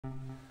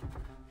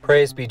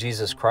Praise be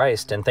Jesus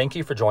Christ, and thank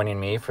you for joining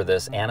me for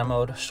this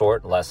Animode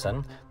short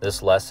lesson.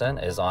 This lesson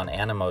is on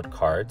Animode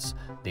cards,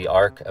 the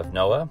Ark of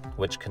Noah,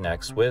 which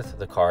connects with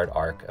the card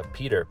Ark of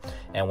Peter,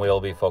 and we'll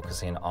be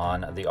focusing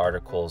on the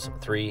articles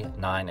 3,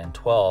 9, and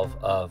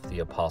 12 of the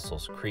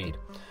Apostles' Creed.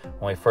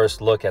 When we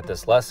first look at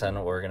this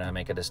lesson, we're going to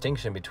make a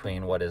distinction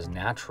between what is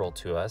natural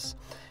to us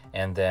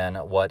and then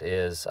what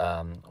is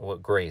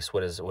grace,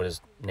 what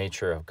is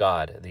nature of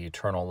God, the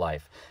eternal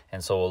life.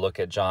 And so we'll look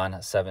at John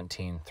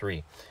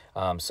 17:3.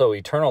 So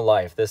eternal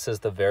life, this is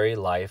the very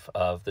life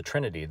of the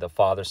Trinity, the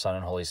Father, Son,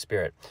 and Holy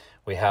Spirit.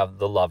 We have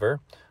the lover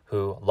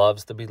who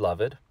loves the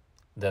beloved,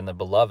 then the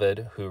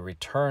beloved who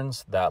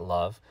returns that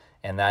love,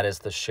 and that is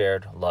the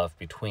shared love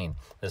between.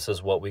 This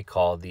is what we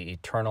call the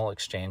eternal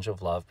exchange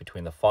of love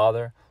between the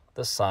Father,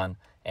 the Son,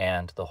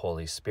 and the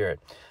Holy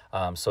Spirit.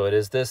 So it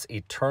is this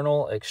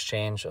eternal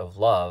exchange of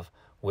love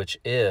which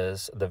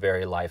is the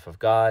very life of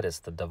God. It's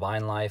the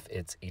divine life.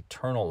 It's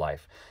eternal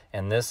life.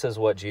 And this is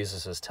what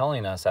Jesus is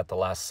telling us at the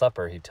Last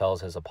Supper. He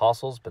tells his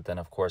apostles, but then,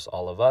 of course,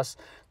 all of us.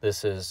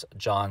 This is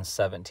John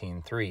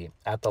 17:3.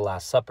 At the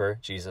Last Supper,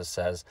 Jesus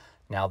says,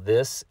 "Now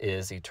this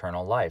is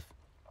eternal life,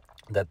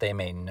 that they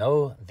may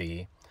know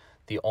thee,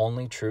 the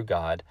only true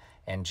God,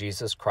 and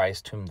Jesus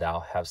Christ whom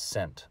thou hast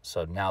sent."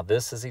 So now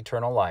this is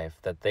eternal life,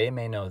 that they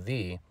may know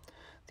thee,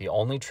 the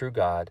only true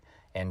God,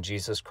 and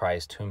Jesus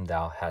Christ whom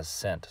thou hast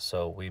sent.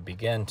 So we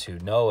begin to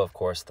know, of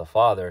course, the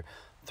Father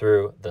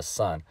through the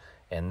Son.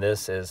 And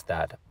this is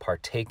that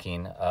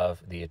partaking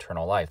of the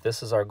eternal life.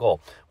 This is our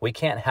goal. We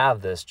can't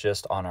have this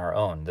just on our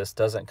own. This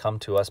doesn't come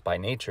to us by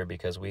nature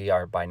because we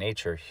are by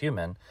nature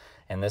human.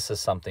 And this is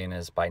something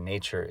is by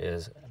nature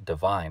is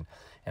divine.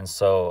 And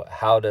so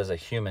how does a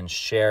human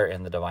share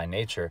in the divine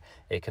nature?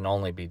 It can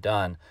only be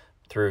done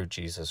through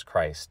Jesus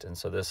Christ. And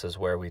so this is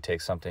where we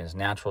take something that's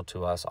natural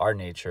to us, our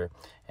nature,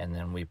 and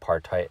then we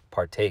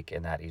partake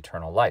in that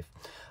eternal life.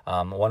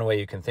 One way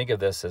you can think of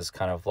this is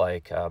kind of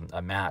like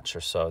a match or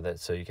so.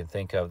 So you can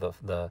think of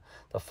the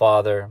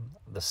Father,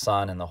 the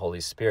Son, and the Holy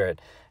Spirit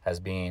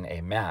as being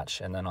a match.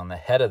 And then on the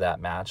head of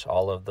that match,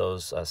 all of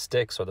those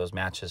sticks or those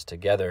matches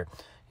together,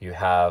 you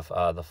have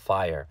the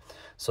fire.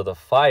 So the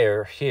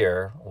fire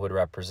here would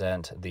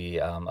represent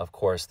of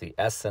course, the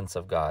essence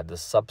of God, the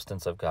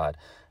substance of God.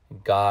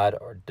 God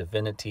or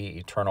divinity,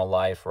 eternal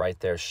life, right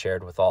there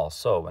shared with all.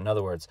 So, in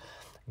other words,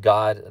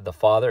 God the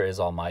Father is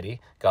almighty,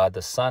 God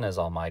the Son is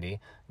almighty,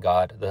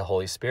 God the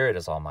Holy Spirit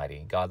is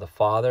almighty. God the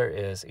Father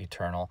is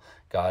eternal,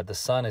 God the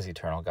Son is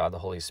eternal, God the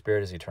Holy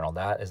Spirit is eternal.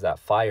 That is that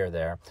fire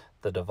there,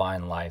 the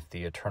divine life,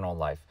 the eternal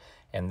life.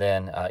 And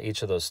then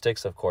each of those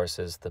sticks, of course,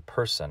 is the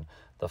person,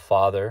 the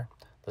Father,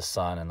 the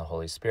Son, and the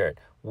Holy Spirit.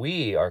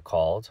 We are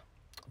called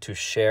to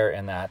share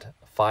in that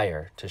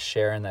fire, to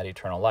share in that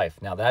eternal life.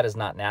 Now, that is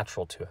not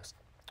natural to us.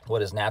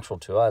 What is natural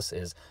to us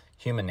is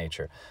human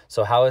nature.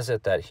 So how is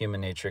it that human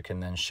nature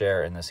can then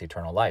share in this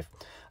eternal life?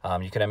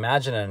 You can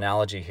imagine an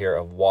analogy here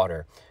of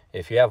water.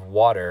 If you have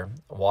water,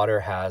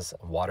 water has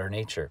water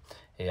nature.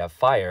 You have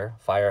fire,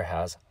 fire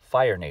has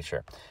fire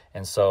nature.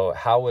 And so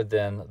how would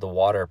then the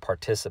water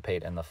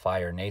participate in the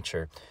fire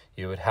nature?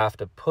 You would have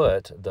to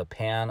put the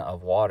pan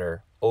of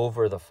water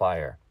over the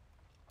fire.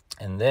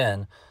 And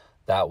then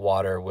that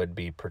water would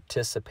be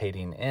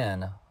participating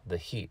in the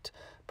heat,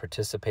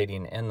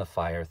 participating in the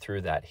fire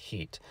through that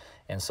heat.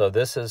 And so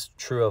this is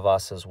true of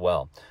us as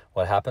well.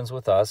 What happens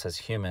with us as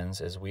humans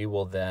is we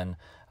will then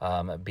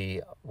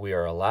we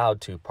are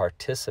allowed to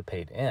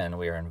participate in,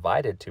 we are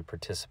invited to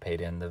participate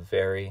in the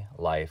very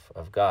life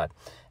of God.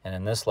 And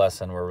in this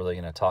lesson, we're really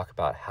going to talk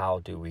about how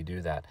do we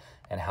do that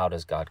and how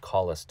does God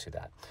call us to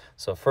that.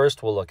 So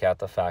first, we'll look at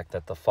the fact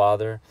that the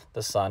Father,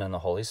 the Son, and the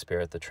Holy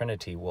Spirit, the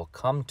Trinity, will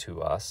come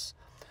to us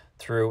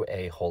through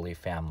a holy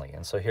family.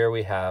 And so here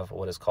we have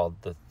what is called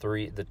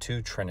the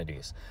two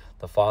Trinities,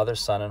 the Father,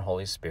 Son, and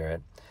Holy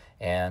Spirit,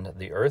 and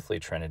the earthly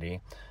Trinity,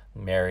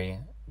 Mary,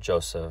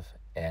 Joseph,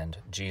 and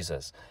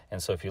Jesus.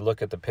 And so if you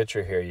look at the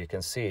picture here, you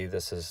can see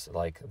this is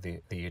like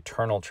the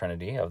eternal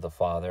Trinity of the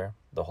Father,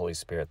 the Holy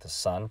Spirit, the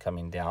Son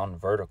coming down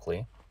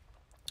vertically.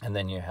 And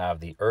then you have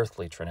the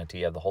earthly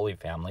Trinity of the Holy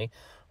Family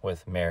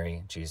with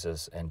Mary,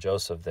 Jesus, and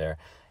Joseph there,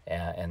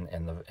 and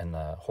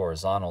the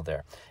horizontal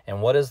there.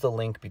 And what is the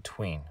link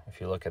between? If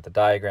you look at the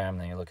diagram,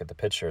 then you look at the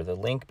picture, the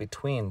link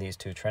between these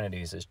two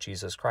Trinities is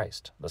Jesus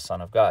Christ, the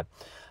Son of God.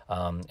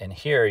 And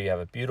here you have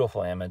a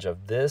beautiful image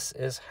of this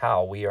is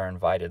how we are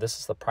invited. This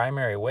is the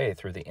primary way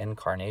through the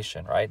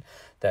incarnation, right?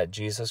 That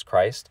Jesus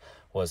Christ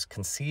was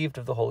conceived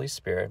of the Holy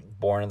Spirit,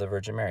 born of the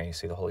Virgin Mary. You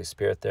see the Holy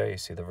Spirit there, you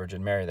see the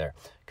Virgin Mary there.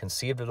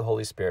 Conceived of the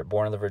Holy Spirit,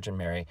 born of the Virgin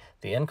Mary.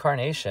 The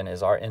incarnation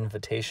is our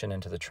invitation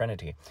into the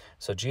Trinity.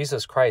 So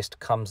Jesus Christ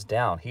comes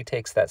down. He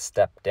takes that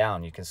step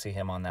down. You can see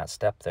him on that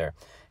step there.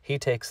 He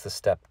takes the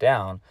step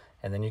down,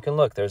 and then you can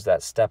look, there's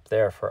that step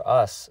there for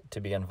us to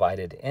be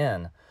invited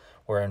in.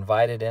 We're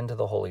invited into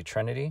the Holy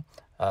Trinity,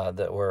 to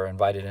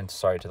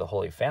the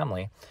Holy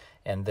Family.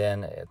 And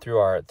then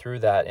through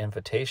that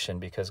invitation,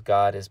 because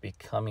God is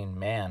becoming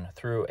man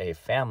through a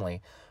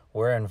family,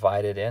 we're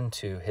invited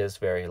into his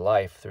very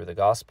life through the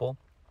gospel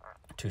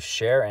to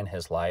share in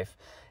his life.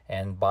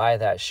 And by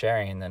that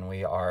sharing, then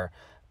we are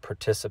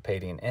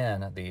participating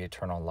in the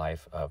eternal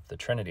life of the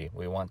Trinity.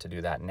 We want to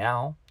do that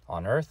now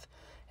on earth,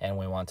 and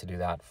we want to do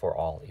that for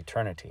all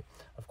eternity.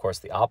 Of course,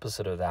 the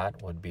opposite of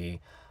that would be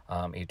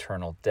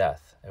eternal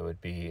death. It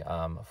would be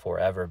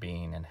forever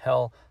being in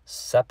hell,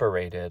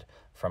 separated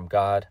from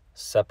God,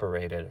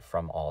 separated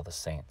from all the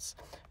saints.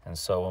 And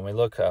so when we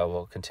look,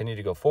 we'll continue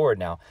to go forward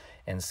now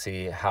and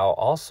see how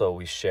also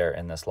we share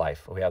in this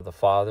life. We have the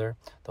Father,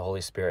 the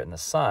Holy Spirit, and the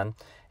Son.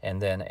 And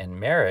then in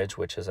marriage,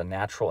 which is a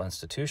natural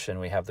institution,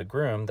 we have the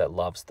groom that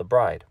loves the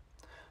bride.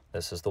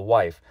 This is the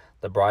wife.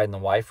 The bride and the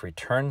wife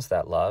returns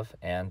that love,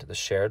 and the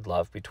shared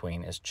love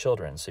between is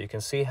children. So you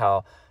can see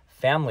how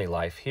family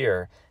life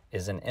here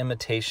is an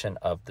imitation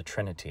of the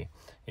Trinity.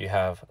 You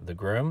have the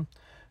groom,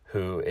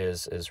 who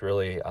is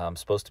really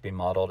supposed to be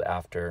modeled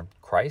after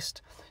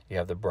Christ. You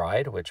have the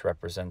bride, which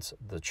represents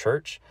the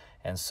church.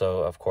 And so,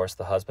 of course,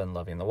 the husband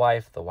loving the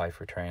wife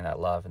returning that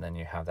love, and then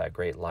you have that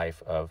great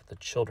life of the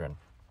children.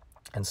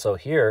 And so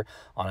here,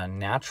 on a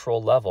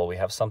natural level, we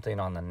have something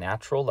on the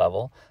natural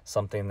level,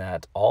 something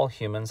that all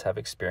humans have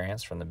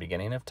experienced from the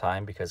beginning of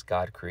time, because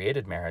God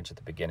created marriage at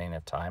the beginning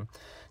of time.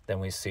 Then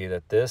we see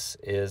that this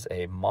is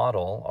a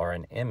model or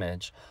an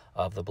image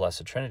of the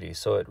Blessed Trinity.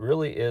 So it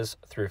really is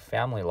through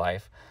family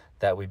life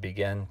that we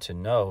begin to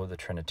know the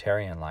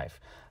Trinitarian life.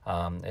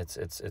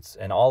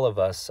 And all of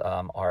us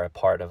are a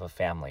part of a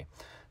family.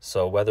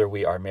 So whether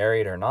we are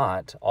married or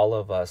not, all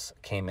of us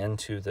came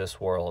into this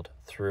world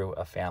through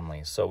a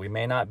family. So we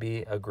may not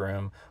be a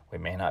groom, we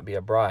may not be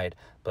a bride,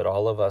 but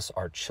all of us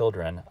are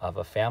children of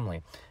a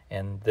family.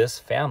 And this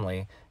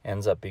family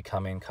ends up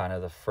becoming kind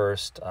of the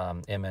first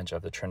image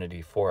of the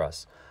Trinity for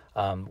us.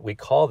 We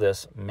call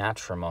this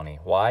matrimony.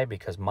 Why?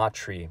 Because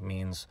matri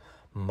means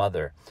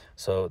mother.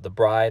 So the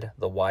bride,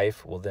 the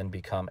wife, will then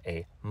become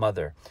a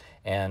mother.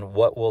 And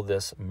what will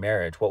this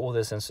marriage, what will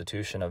this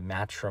institution of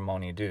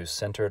matrimony do,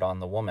 centered on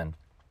the woman?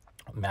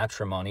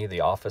 Matrimony, the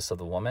office of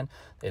the woman,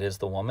 it is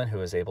the woman who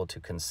is able to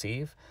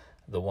conceive,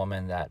 the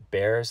woman that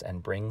bears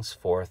and brings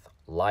forth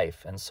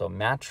life. And so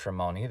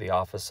matrimony, the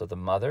office of the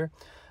mother,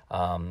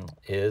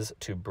 is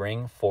to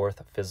bring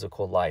forth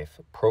physical life,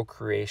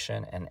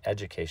 procreation and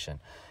education.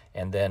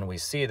 And then we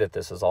see that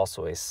this is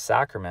also a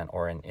sacrament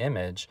or an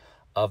image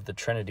of the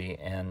Trinity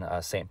in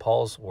St.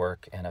 Paul's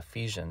work in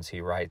Ephesians. He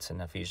writes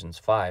in Ephesians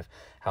 5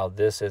 how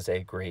this is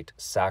a great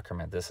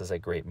sacrament. This is a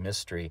great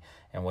mystery.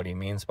 And what he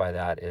means by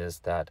that is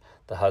that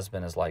the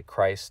husband is like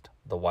Christ,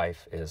 the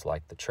wife is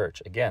like the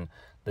church. Again,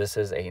 this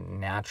is a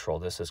natural,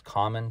 this is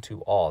common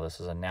to all. This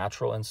is a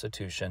natural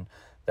institution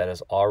that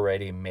is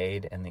already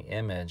made in the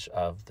image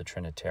of the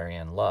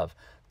Trinitarian love,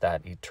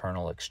 that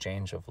eternal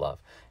exchange of love.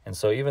 And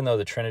so even though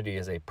the Trinity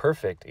is a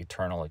perfect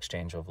eternal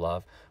exchange of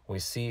love, we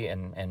see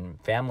in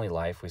family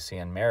life, we see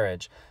in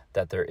marriage,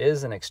 that there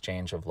is an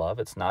exchange of love.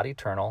 It's not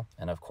eternal,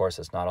 and of course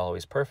it's not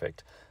always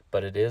perfect,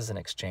 but it is an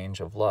exchange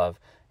of love,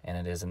 and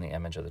it is in the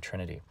image of the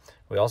Trinity.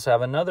 We also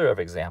have another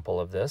example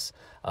of this,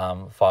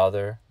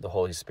 Father, the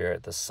Holy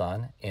Spirit, the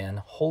Son, in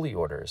holy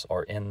orders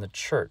or in the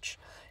church.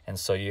 And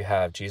so you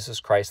have Jesus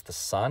Christ the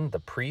Son. The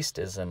priest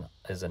is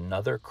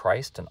another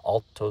Christ, an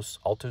altos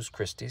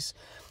Christis.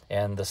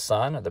 And the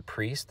Son, the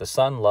priest, the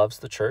Son loves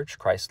the church.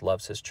 Christ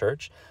loves his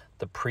church.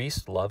 The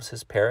priest loves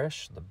his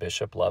parish. The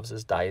bishop loves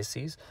his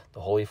diocese.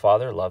 The Holy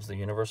Father loves the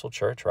universal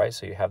church, right?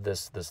 So you have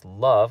this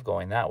love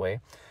going that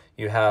way.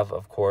 You have,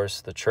 of course,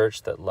 the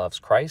church that loves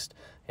Christ.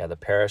 You have the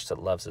parish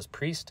that loves his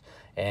priest.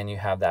 And you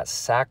have that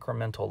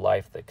sacramental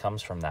life that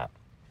comes from that.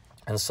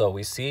 And so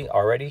we see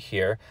already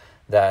here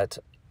that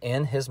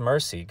in his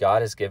mercy,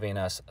 God is giving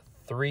us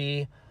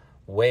three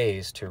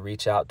ways to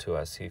reach out to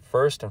us. He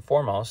first and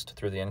foremost,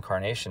 through the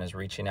incarnation, is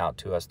reaching out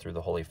to us through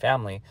the Holy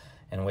Family,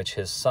 in which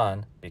his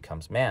Son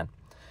becomes man.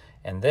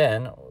 And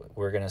then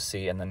we're going to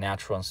see in the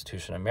natural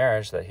institution of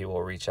marriage that he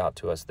will reach out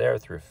to us there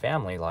through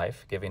family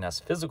life, giving us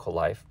physical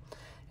life,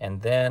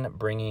 and then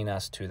bringing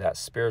us to that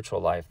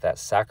spiritual life, that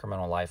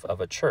sacramental life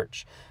of a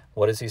church.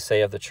 What does he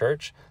say of the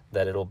church?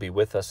 That it'll be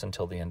with us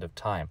until the end of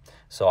time.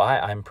 So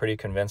I'm pretty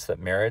convinced that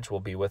marriage will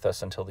be with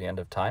us until the end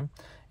of time.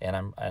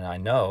 And I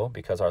know,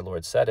 because our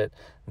Lord said it,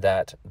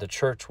 that the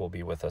church will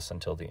be with us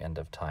until the end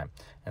of time.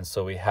 And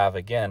so we have,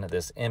 again,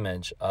 this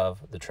image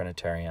of the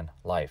Trinitarian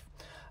life.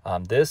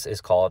 This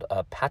is called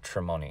a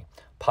patrimony.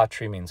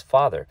 Patri means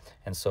father.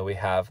 And so we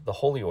have the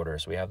holy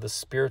orders. We have the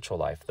spiritual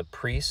life. The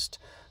priest,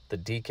 the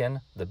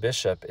deacon, the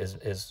bishop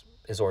is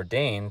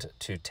ordained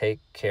to take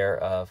care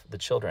of the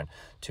children,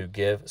 to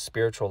give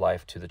spiritual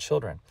life to the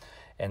children.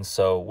 And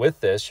so with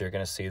this, you're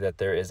going to see that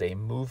there is a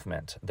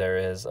movement. There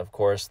is, of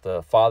course,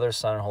 the Father,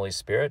 Son, and Holy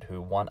Spirit who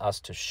want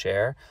us to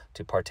share,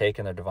 to partake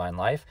in the divine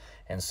life.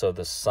 And so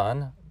the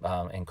Son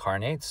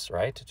incarnates,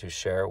 right, to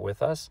share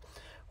with us.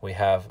 We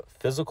have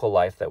physical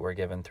life that we're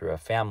given through a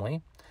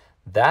family.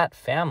 That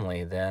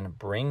family then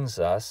brings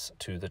us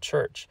to the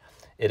church.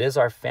 It is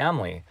our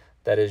family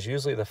that is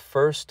usually the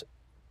first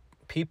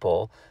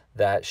people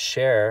that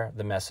share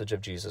the message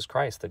of Jesus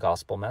Christ, the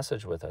gospel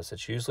message with us.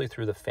 It's usually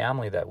through the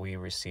family that we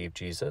receive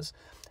Jesus.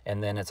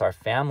 And then it's our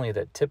family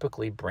that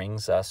typically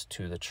brings us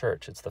to the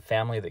church. It's the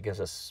family that gives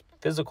us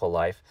physical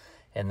life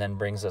and then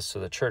brings us to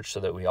the church so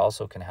that we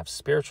also can have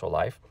spiritual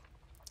life.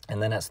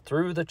 And then it's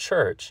through the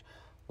church,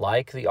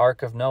 like the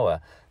Ark of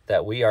Noah,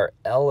 that we are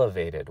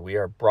elevated, we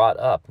are brought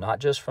up, not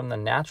just from the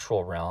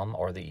natural realm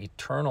or the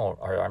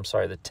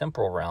the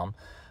temporal realm,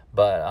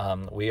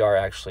 but we are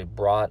actually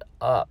brought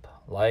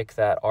up like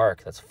that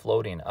ark that's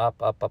floating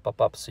up, up, up, up,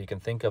 up. So you can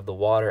think of the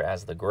water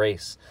as the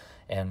grace.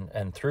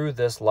 And through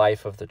this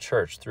life of the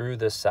church, through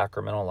this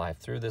sacramental life,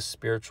 through this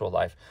spiritual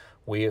life,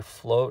 we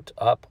float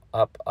up,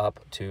 up, up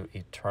to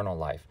eternal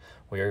life.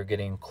 We are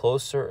getting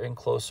closer and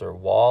closer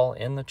while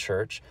in the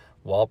church,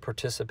 while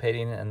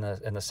participating in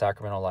the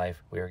sacramental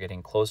life. We are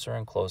getting closer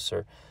and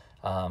closer,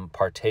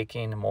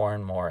 partaking more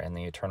and more in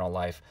the eternal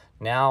life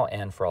now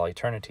and for all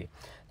eternity.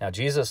 Now,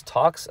 Jesus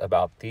talks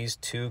about these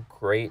two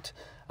great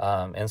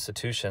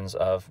institutions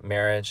of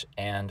marriage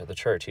and the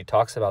church. He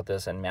talks about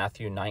this in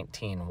Matthew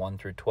 19, 1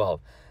 through 12.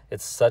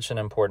 It's such an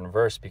important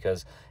verse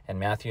because in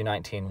Matthew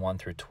 19, 1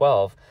 through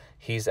 12,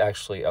 he's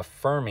actually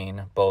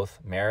affirming both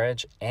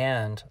marriage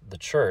and the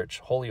church,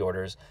 holy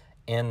orders,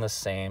 in the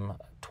same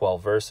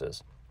 12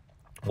 verses.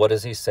 What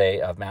does he say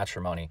of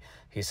matrimony?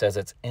 He says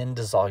it's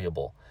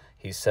indissoluble.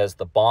 He says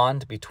the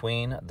bond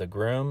between the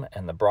groom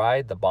and the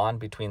bride, the bond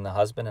between the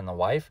husband and the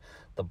wife,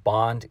 the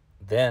bond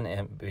then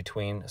in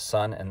between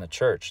Son and the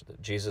church,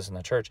 Jesus and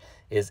the church,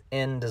 is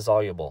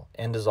indissoluble.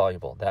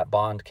 Indissoluble. That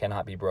bond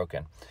cannot be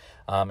broken.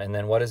 And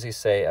then what does he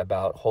say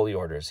about holy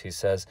orders? He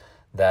says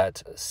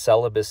that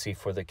celibacy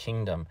for the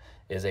kingdom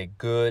is a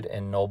good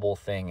and noble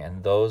thing,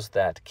 and those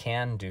that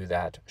can do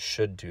that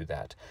should do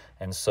that.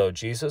 And so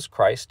Jesus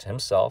Christ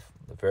himself,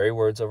 the very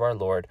words of our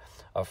Lord,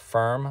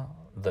 affirm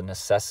the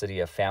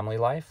necessity of family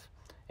life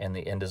and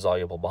the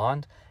indissoluble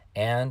bond,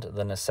 and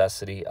the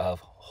necessity of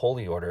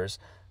holy orders,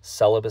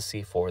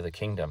 celibacy for the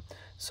kingdom.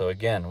 So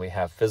again, we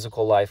have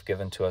physical life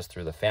given to us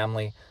through the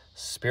family,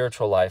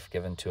 spiritual life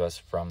given to us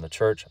from the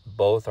church.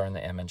 Both are in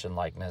the image and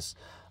likeness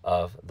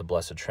of the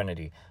Blessed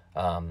Trinity.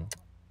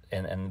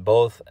 And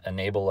both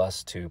enable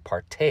us to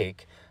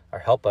partake, or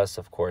help us,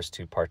 of course,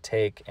 to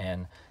partake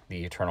in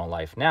the eternal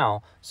life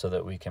now so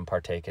that we can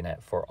partake in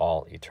it for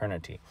all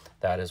eternity.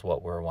 That is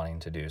what we're wanting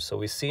to do. So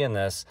we see in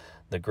this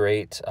the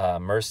great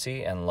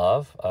mercy and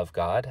love of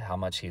God, how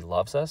much he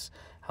loves us,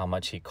 how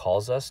much he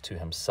calls us to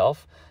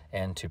himself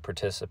and to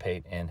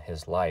participate in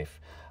his life.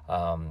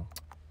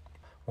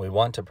 We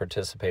want to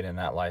participate in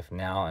that life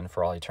now and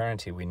for all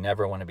eternity. We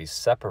never want to be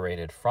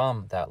separated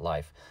from that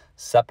life.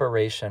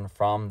 Separation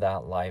from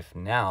that life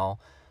now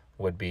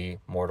would be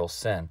mortal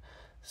sin.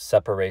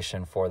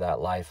 Separation for that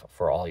life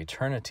for all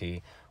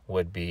eternity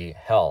would be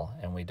hell,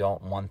 and we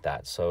don't want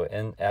that. So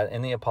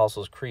in the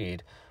Apostles'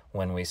 Creed,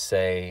 when we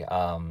say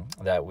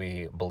that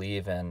we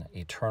believe in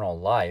eternal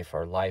life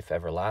or life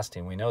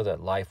everlasting, we know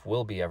that life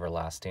will be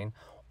everlasting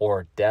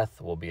or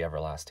death will be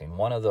everlasting.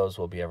 One of those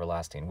will be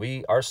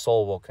everlasting. Our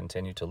soul will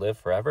continue to live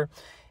forever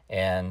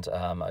and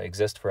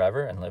exist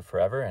forever and live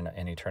forever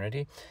in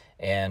eternity,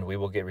 and we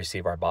will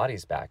receive our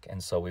bodies back.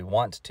 And so we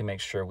want to make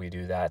sure we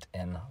do that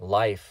in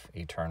life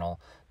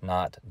eternal,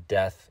 not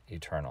death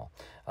eternal.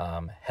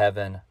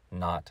 Heaven,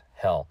 not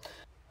hell.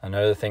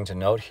 Another thing to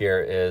note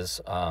here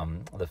is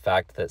the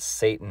fact that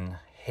Satan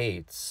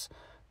hates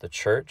the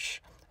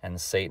church and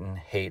Satan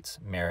hates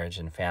marriage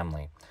and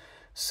family.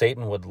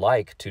 Satan would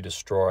like to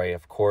destroy,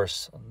 of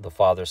course, the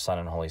Father, Son,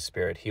 and Holy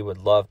Spirit. He would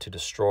love to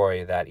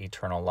destroy that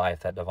eternal life,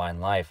 that divine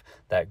life,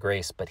 that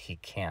grace, but he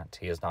can't.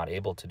 He is not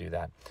able to do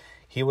that.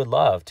 He would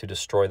love to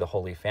destroy the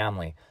Holy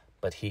Family,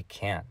 but he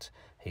can't.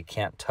 He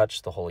can't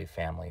touch the Holy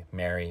Family,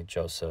 Mary,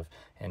 Joseph,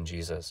 and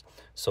Jesus.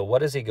 So what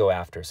does he go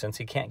after? Since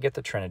he can't get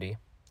the Trinity,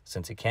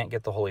 since he can't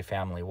get the Holy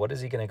Family, what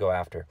is he going to go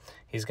after?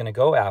 He's going to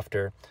go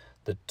after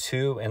the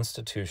two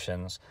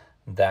institutions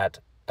that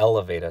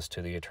elevate us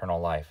to the eternal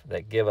life,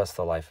 that give us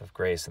the life of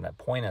grace and that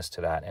point us to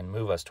that and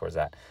move us towards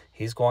that.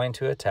 He's going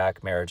to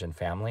attack marriage and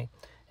family,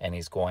 and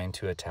he's going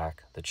to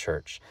attack the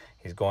church.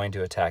 He's going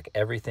to attack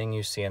everything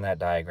you see in that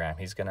diagram.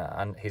 He's going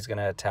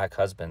to attack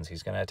husbands.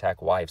 He's going to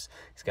attack wives.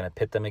 He's going to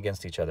pit them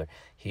against each other.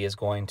 He is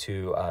going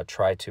to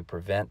try to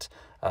prevent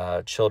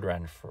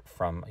children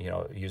from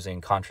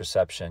using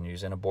contraception,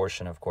 using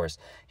abortion, of course.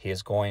 He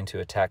is going to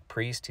attack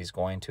priests. He's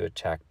going to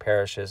attack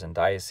parishes and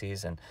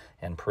dioceses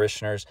and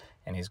parishioners,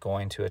 and he's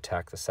going to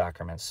attack the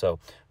sacraments. So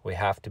we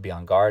have to be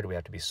on guard. We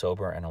have to be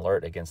sober and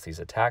alert against these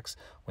attacks.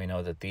 We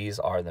know that these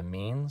are the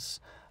means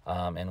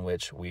in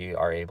which we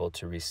are able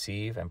to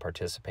receive and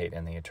participate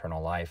in the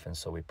eternal life, and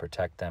so we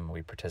protect them,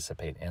 we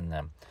participate in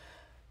them.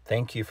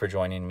 Thank you for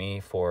joining me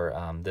for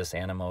this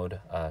Animode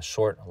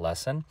short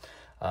lesson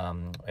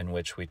in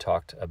which we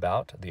talked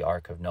about the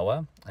Ark of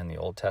Noah in the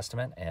Old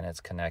Testament and its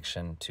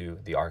connection to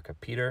the Ark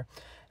of Peter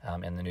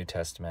in the New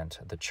Testament,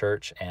 the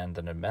church and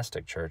the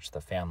domestic church,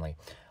 the family.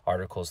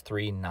 Articles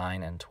 3,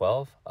 9, and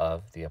 12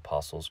 of the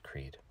Apostles'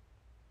 Creed.